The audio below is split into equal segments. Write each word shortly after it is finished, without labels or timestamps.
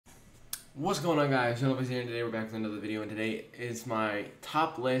What's going on, guys? JonahPlayss here, and today we're back with another video, and today is my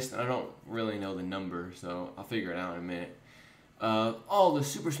top list, and I don't really know the number, so I'll figure it out in a minute, all the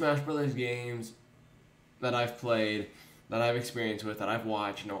Super Smash Bros. Games that I've played, that I've experienced with, that I've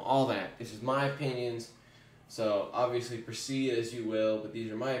watched, all that. This is my opinions, so obviously proceed as you will, but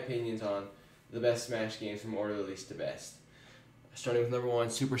these are my opinions on the best Smash games from order of least to best. Starting with number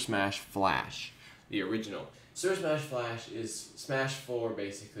 1, Super Smash Flash, the original. Super Smash Flash is Smash 4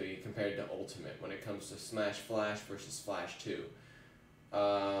 basically compared to Ultimate when it comes to Smash Flash versus Flash 2.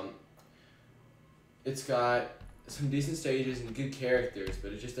 It's got some decent stages and good characters,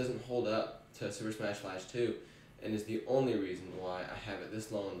 but it just doesn't hold up to Super Smash Flash 2, and is the only reason why I have it this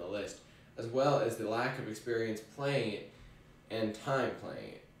low on the list, as well as the lack of experience playing it and time playing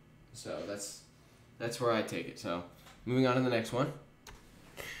it. So that's where I take it. So moving on to the next one,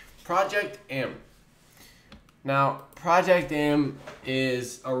 Project M. Now, Project M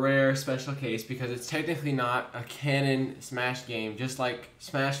is a rare special case because it's technically not a canon Smash game, just like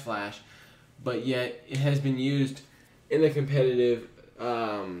Smash Flash, but yet it has been used in the competitive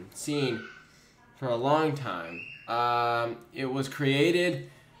scene for a long time. It was created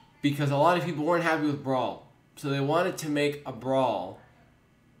because a lot of people weren't happy with Brawl, so they wanted to make a Brawl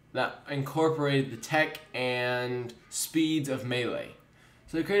that incorporated the tech and speeds of Melee.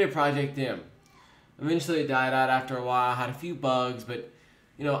 So they created Project M. Eventually it died out after a while, had a few bugs, but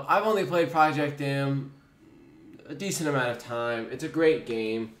I've only played Project M a decent amount of time. It's a great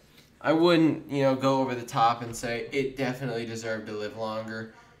game. I wouldn't, go over the top and say it definitely deserved to live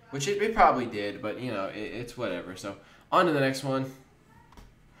longer, which it probably did, but it's whatever. So on to the next one.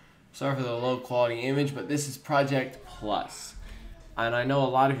 Sorry for the low quality image, but this is Project Plus. And I know a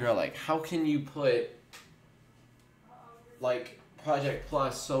lot of you are like, how can you put Project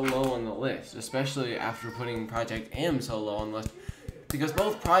Plus so low on the list, especially after putting Project M so low on the list, because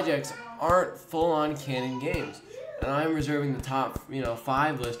both projects aren't full-on canon games, and I'm reserving the top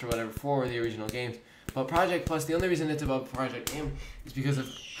 5 list or whatever for the original games. But Project Plus, the only reason it's above Project M is because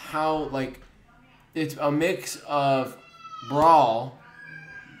of how it's a mix of Brawl,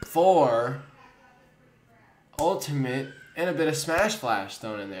 4, Ultimate, and a bit of Smash Flash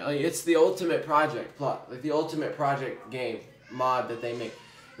thrown in there. It's the ultimate Project Plus, the ultimate Project game mod that they make.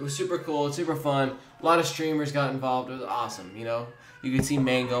 It was super cool, it's super fun. A lot of streamers got involved. It was awesome. You could see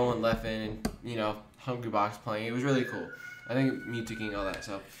Mango and Leffen and Hungrybox playing. It was really cool. I think Mewtwo King, all that.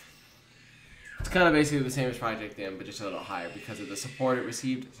 So it's kind of basically the same as Project M, but just a little higher because of the support it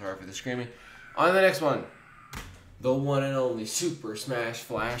received. Sorry for the screaming. On to the next one, the one and only Super Smash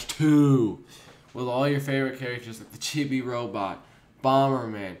Flash 2, with all your favorite characters like the Chibi Robot,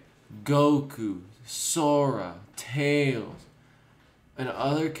 Bomberman, Goku, Sora, Tails, and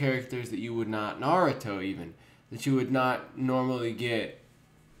other characters that you would not, Naruto even, that you would not normally get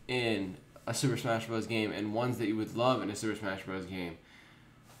in a Super Smash Bros. Game, and ones that you would love in a Super Smash Bros. Game.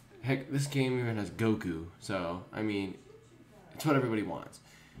 Heck, this game even has Goku, so, it's what everybody wants.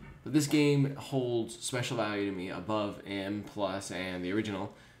 But this game holds special value to me above M Plus and the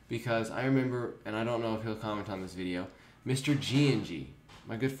original, because I remember, and I don't know if he'll comment on this video, Mr. G&G,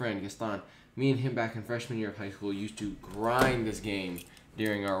 my good friend Gaston, me and him back in freshman year of high school used to grind this game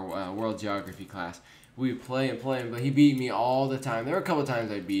during our world geography class. We would play and play him, but he beat me all the time. There were a couple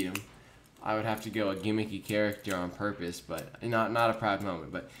times I beat him. I would have to go a gimmicky character on purpose, but not a proud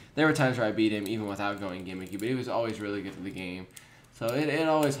moment. But there were times where I beat him even without going gimmicky, but he was always really good at the game. So it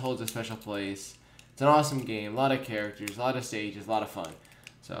always holds a special place. It's an awesome game, a lot of characters, a lot of stages, a lot of fun.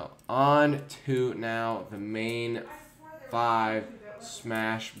 So on to now the main 5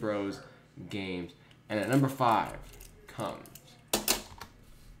 Smash Bros. Games, and at number 5 comes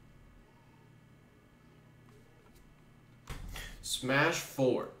Smash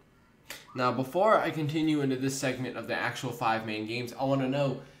 4. Now, before I continue into this segment of the actual 5 main games, I want to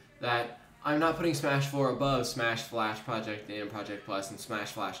know that I'm not putting Smash 4 above Smash Flash, Project M, Project Plus, and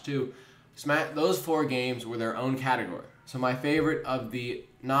Smash Flash 2. Those 4 games were their own category. So my favorite of the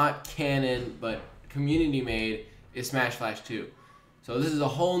not canon but community made is Smash Flash 2. So this is a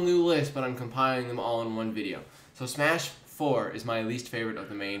whole new list, but I'm compiling them all in one video. So Smash 4 is my least favorite of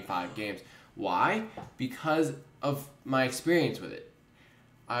the main 5 games. Why? Because of my experience with it.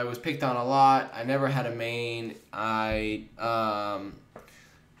 I was picked on a lot. I never had a main. I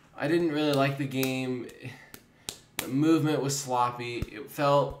didn't really like the game. The movement was sloppy. It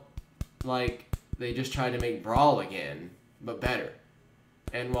felt like they just tried to make Brawl again, but better.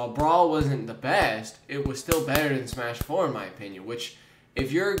 And while Brawl wasn't the best, it was still better than Smash 4 in my opinion, which if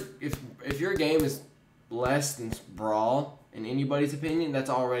your game is less than Brawl in anybody's opinion, that's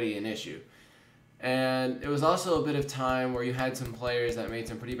already an issue. And it was also a bit of time where you had some players that made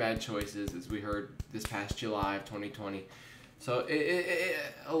some pretty bad choices, as we heard this past July of 2020. So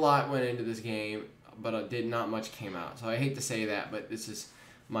a lot went into this game, but did not much came out. So I hate to say that, but this is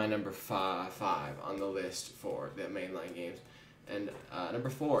my number five on the list for the mainline games. And number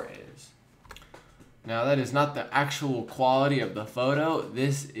 4 is... Now that is not the actual quality of the photo,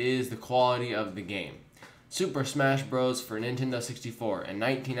 this is the quality of the game. Super Smash Bros. For Nintendo 64 in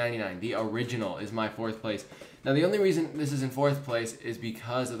 1999, the original, is my 4th place. Now the only reason this is in 4th place is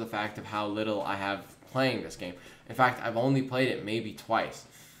because of the fact of how little I have playing this game. In fact, I've only played it maybe twice.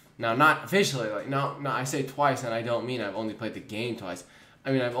 Now, not officially, like, no, I say twice and I don't mean I've only played the game twice.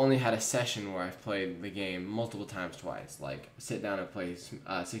 I mean, I've only had a session where I've played the game multiple times twice, like sit down and play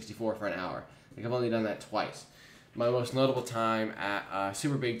 64 for an hour. Like, I've only done that twice. My most notable time at a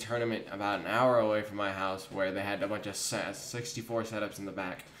super big tournament about an hour away from my house where they had a bunch of 64 setups in the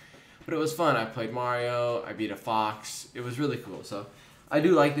back. But it was fun. I played Mario, I beat a fox. It was really cool. So I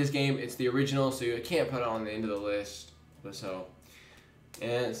do like this game. It's the original, so you can't put it on the end of the list. So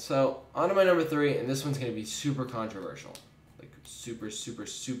on to my number 3, and this one's going to be super controversial. Like super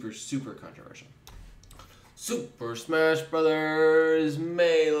controversial. Super Smash Brothers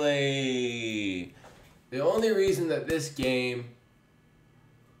Melee. The only reason that this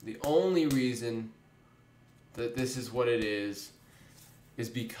is what it is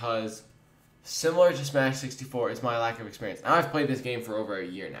because similar to Smash 64 is my lack of experience. Now I've played this game for over a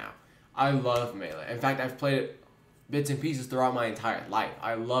year now. I love Melee. In fact, I've played it bits and pieces throughout my entire life.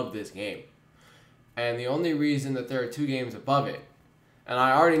 I love this game. And the only reason that there are 2 games above it, and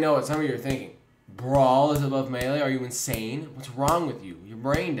I already know what some of you are thinking, Brawl is above Melee? Are you insane? What's wrong with you? You're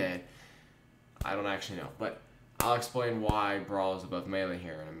brain dead. I don't actually know, but I'll explain why Brawl is above Melee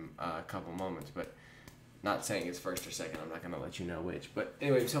here in a couple moments, but not saying it's first or second. I'm not going to let you know which. But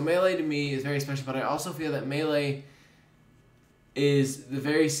anyway, so Melee to me is very special, but I also feel that Melee is the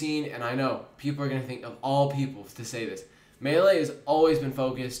very scene, and I know people are going to think of all people to say this. Melee has always been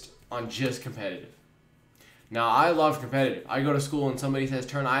focused on just competitive. Now, I love competitive. I go to school and somebody says,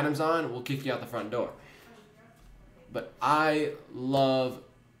 turn items on, we'll kick you out the front door. But I love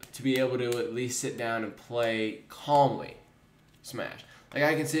to be able to at least sit down and play calmly Smash. Like,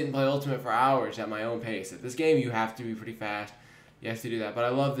 I can sit and play Ultimate for hours at my own pace. At this game, you have to be pretty fast. You have to do that. But I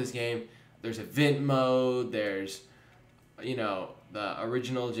love this game. There's event mode. There's, you know, the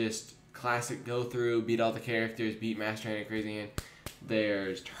original just classic go-through, beat all the characters, beat Master Hand and Crazy Hand.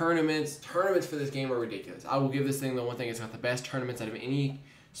 There's tournaments. Tournaments for this game are ridiculous. I will give this thing the one thing. It's got the best tournaments out of any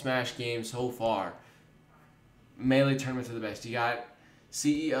Smash game so far. Melee tournaments are the best. You got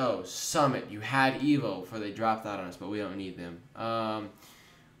CEO, Summit. You had Evo before they dropped that on us, but we don't need them.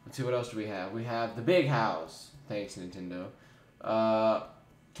 Let's see, what else do we have? We have the Big House. Thanks, Nintendo.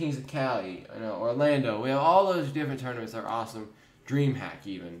 Kings of Cali. Orlando. We have all those different tournaments. They're awesome. DreamHack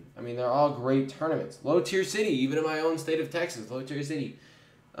even. I mean, they're all great tournaments. Low Tier City, even in my own state of Texas, Low Tier City,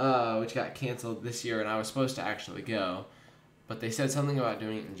 which got canceled this year, and I was supposed to actually go, but they said something about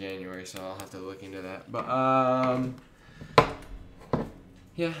doing it in January, so I'll have to look into that. But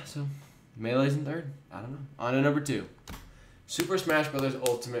yeah, so Melee's in 3rd. I don't know. On to number 2. Super Smash Bros.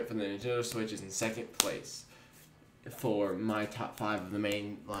 Ultimate for the Nintendo Switch is in 2nd place for my top 5 of the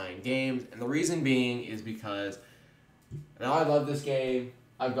mainline games, and the reason being is because now I love this game.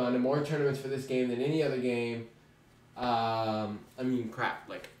 I've gone to more tournaments for this game than any other game. I mean, crap.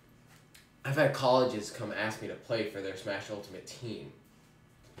 Like, I've had colleges come ask me to play for their Smash Ultimate team.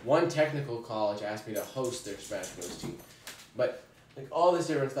 One technical college asked me to host their Smash Bros. Team. But, like, all this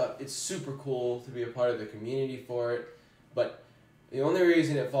different stuff, it's super cool to be a part of the community for it. But the only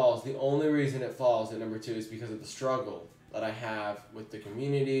reason it falls at number 2 is because of the struggle that I have with the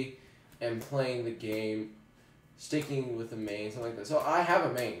community and playing the game, sticking with a main, something like that. So I have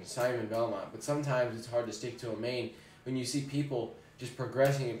a main, Simon Belmont, but sometimes it's hard to stick to a main when you see people just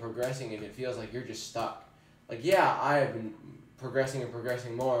progressing and it feels like you're just stuck. Like, yeah, I have been progressing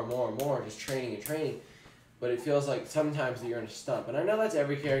more and more, just training and training, but it feels like sometimes that you're in a stump. And I know that's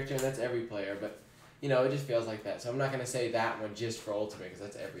every character and that's every player, but, you know, it just feels like that. So I'm not going to say that one just for Ultimate, because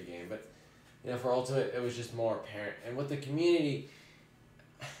that's every game, but, you know, for Ultimate, it was just more apparent. And with the community,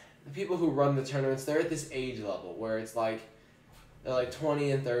 the people who run the tournaments, they're at this age level where it's like, they're like 20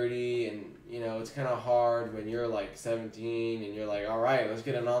 and 30, and, you know, it's kind of hard when you're like 17 and you're like, all right, let's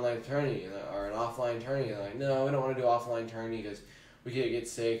get an online tourney or an offline tourney. And they're like, no, we don't want to do offline tourney because we could get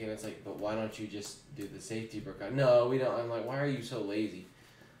sick. And it's like, but why don't you just do the safety breakout? No, we don't. I'm like, why are you so lazy?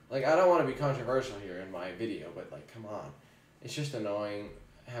 Like, I don't want to be controversial here in my video, but, like, come on. It's just annoying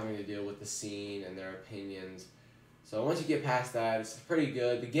having to deal with the scene and their opinions So once you get past that, it's pretty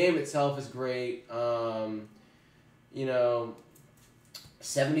good. The game itself is great. You know,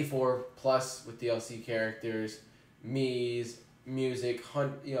 74 plus with DLC characters, Mii's, music,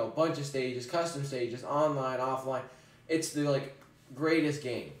 you know, bunch of stages, custom stages, online, offline. It's the like greatest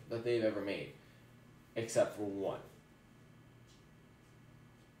game that they've ever made, except for one,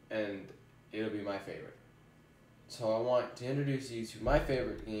 and it'll be my favorite. So I want to introduce you to my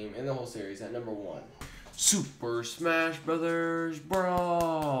favorite game in the whole series at number 1, Super Smash Brothers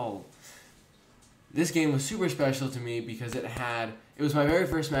Brawl. This game was super special to me because it was my very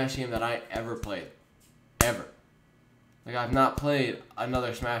first Smash game that I ever played. Ever. Like, I've not played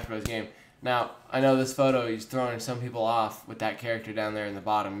another Smash Bros. Game. Now, I know this photo is throwing some people off with that character down there in the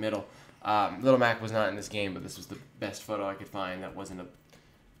bottom middle. Little Mac was not in this game, but this was the best photo I could find that wasn't a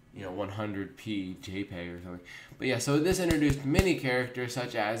 100p JPEG or something. But yeah, so this introduced many characters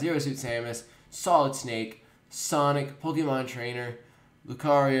such as Zero Suit Samus, Solid Snake, Sonic, Pokemon Trainer,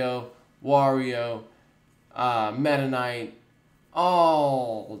 Lucario, Wario, Meta Knight,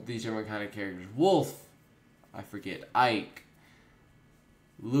 all these different kind of characters. Wolf, I forget, Ike,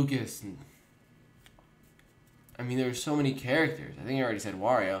 Lucas. I mean, there were so many characters. I think I already said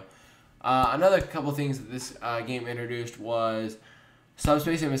Wario. Another couple things that this game introduced was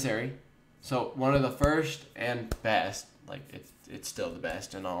Subspace Emissary. So one of the first and best, like it's still the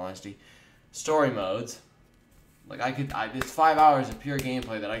best in all honesty, story modes. Like it's 5 hours of pure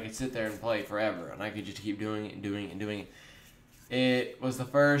gameplay that I could sit there and play forever, and I could just keep doing it and doing it and doing it. It was the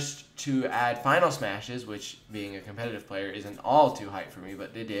first to add final smashes, which being a competitive player isn't all too hype for me,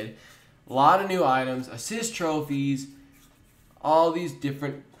 but they did. A lot of new items, assist trophies, all these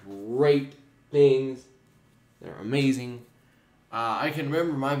different great things. They're amazing. I can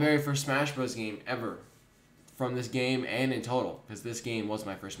remember my very first Smash Bros. Game ever from this game and in total, because this game was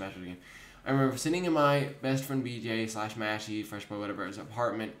my first Smash Bros. Game. I remember sitting in my best friend BJ/Mashy, Fresh Boy, whatever, his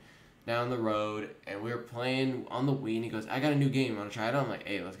apartment down the road, and we were playing on the Wii, and he goes, I got a new game, want to try it out? I'm like,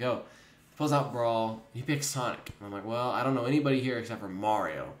 hey, let's go. He pulls out Brawl, he picks Sonic. And I'm like, well, I don't know anybody here except for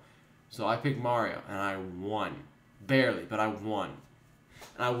Mario. So I picked Mario, and I won. Barely, but I won.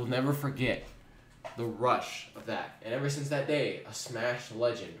 And I will never forget the rush of that. And ever since that day, a Smash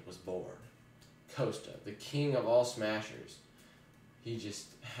legend was born. Costa, the king of all Smashers. He just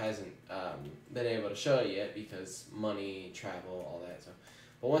hasn't been able to show it yet because money, travel, all that stuff.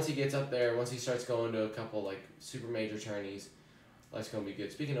 But once he gets up there, once he starts going to a couple like super major tourneys, that's going to be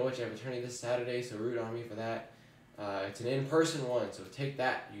good. Speaking of which, I have a tourney this Saturday, so root on me for that. It's an in-person one, so take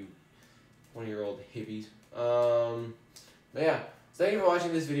that, you 20-year-old hippies. But yeah, so thank you for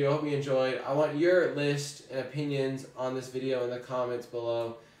watching this video. I hope you enjoyed. I want your list and opinions on this video in the comments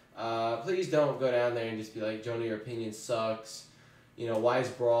below. Please don't go down there and just be like, Jonah, your opinion sucks. You know, why is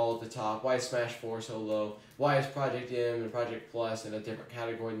Brawl at the top? Why is Smash 4 so low? Why is Project M and Project Plus in a different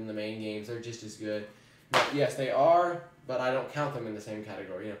category than the main games? They're just as good. Now, yes, they are, but I don't count them in the same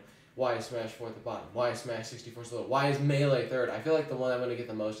category. You know, why is Smash 4 at the bottom? Why is Smash 64 so low? Why is Melee third? I feel like the one I'm going to get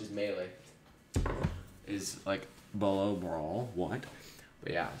the most is Melee. Is like below Brawl. What?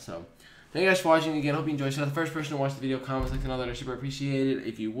 But yeah, so thank you guys for watching again. Hope you enjoyed. So the first person to watch the video, comments, like, to know that I super appreciate it.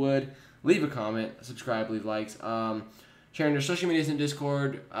 If you would, leave a comment, subscribe, leave likes. Share on your social medias and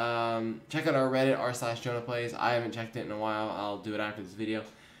Discord. Check out our Reddit, r/JonahPlayss. I haven't checked it in a while. I'll do it after this video.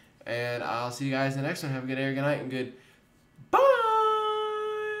 And I'll see you guys in the next one. Have a good day or good night and good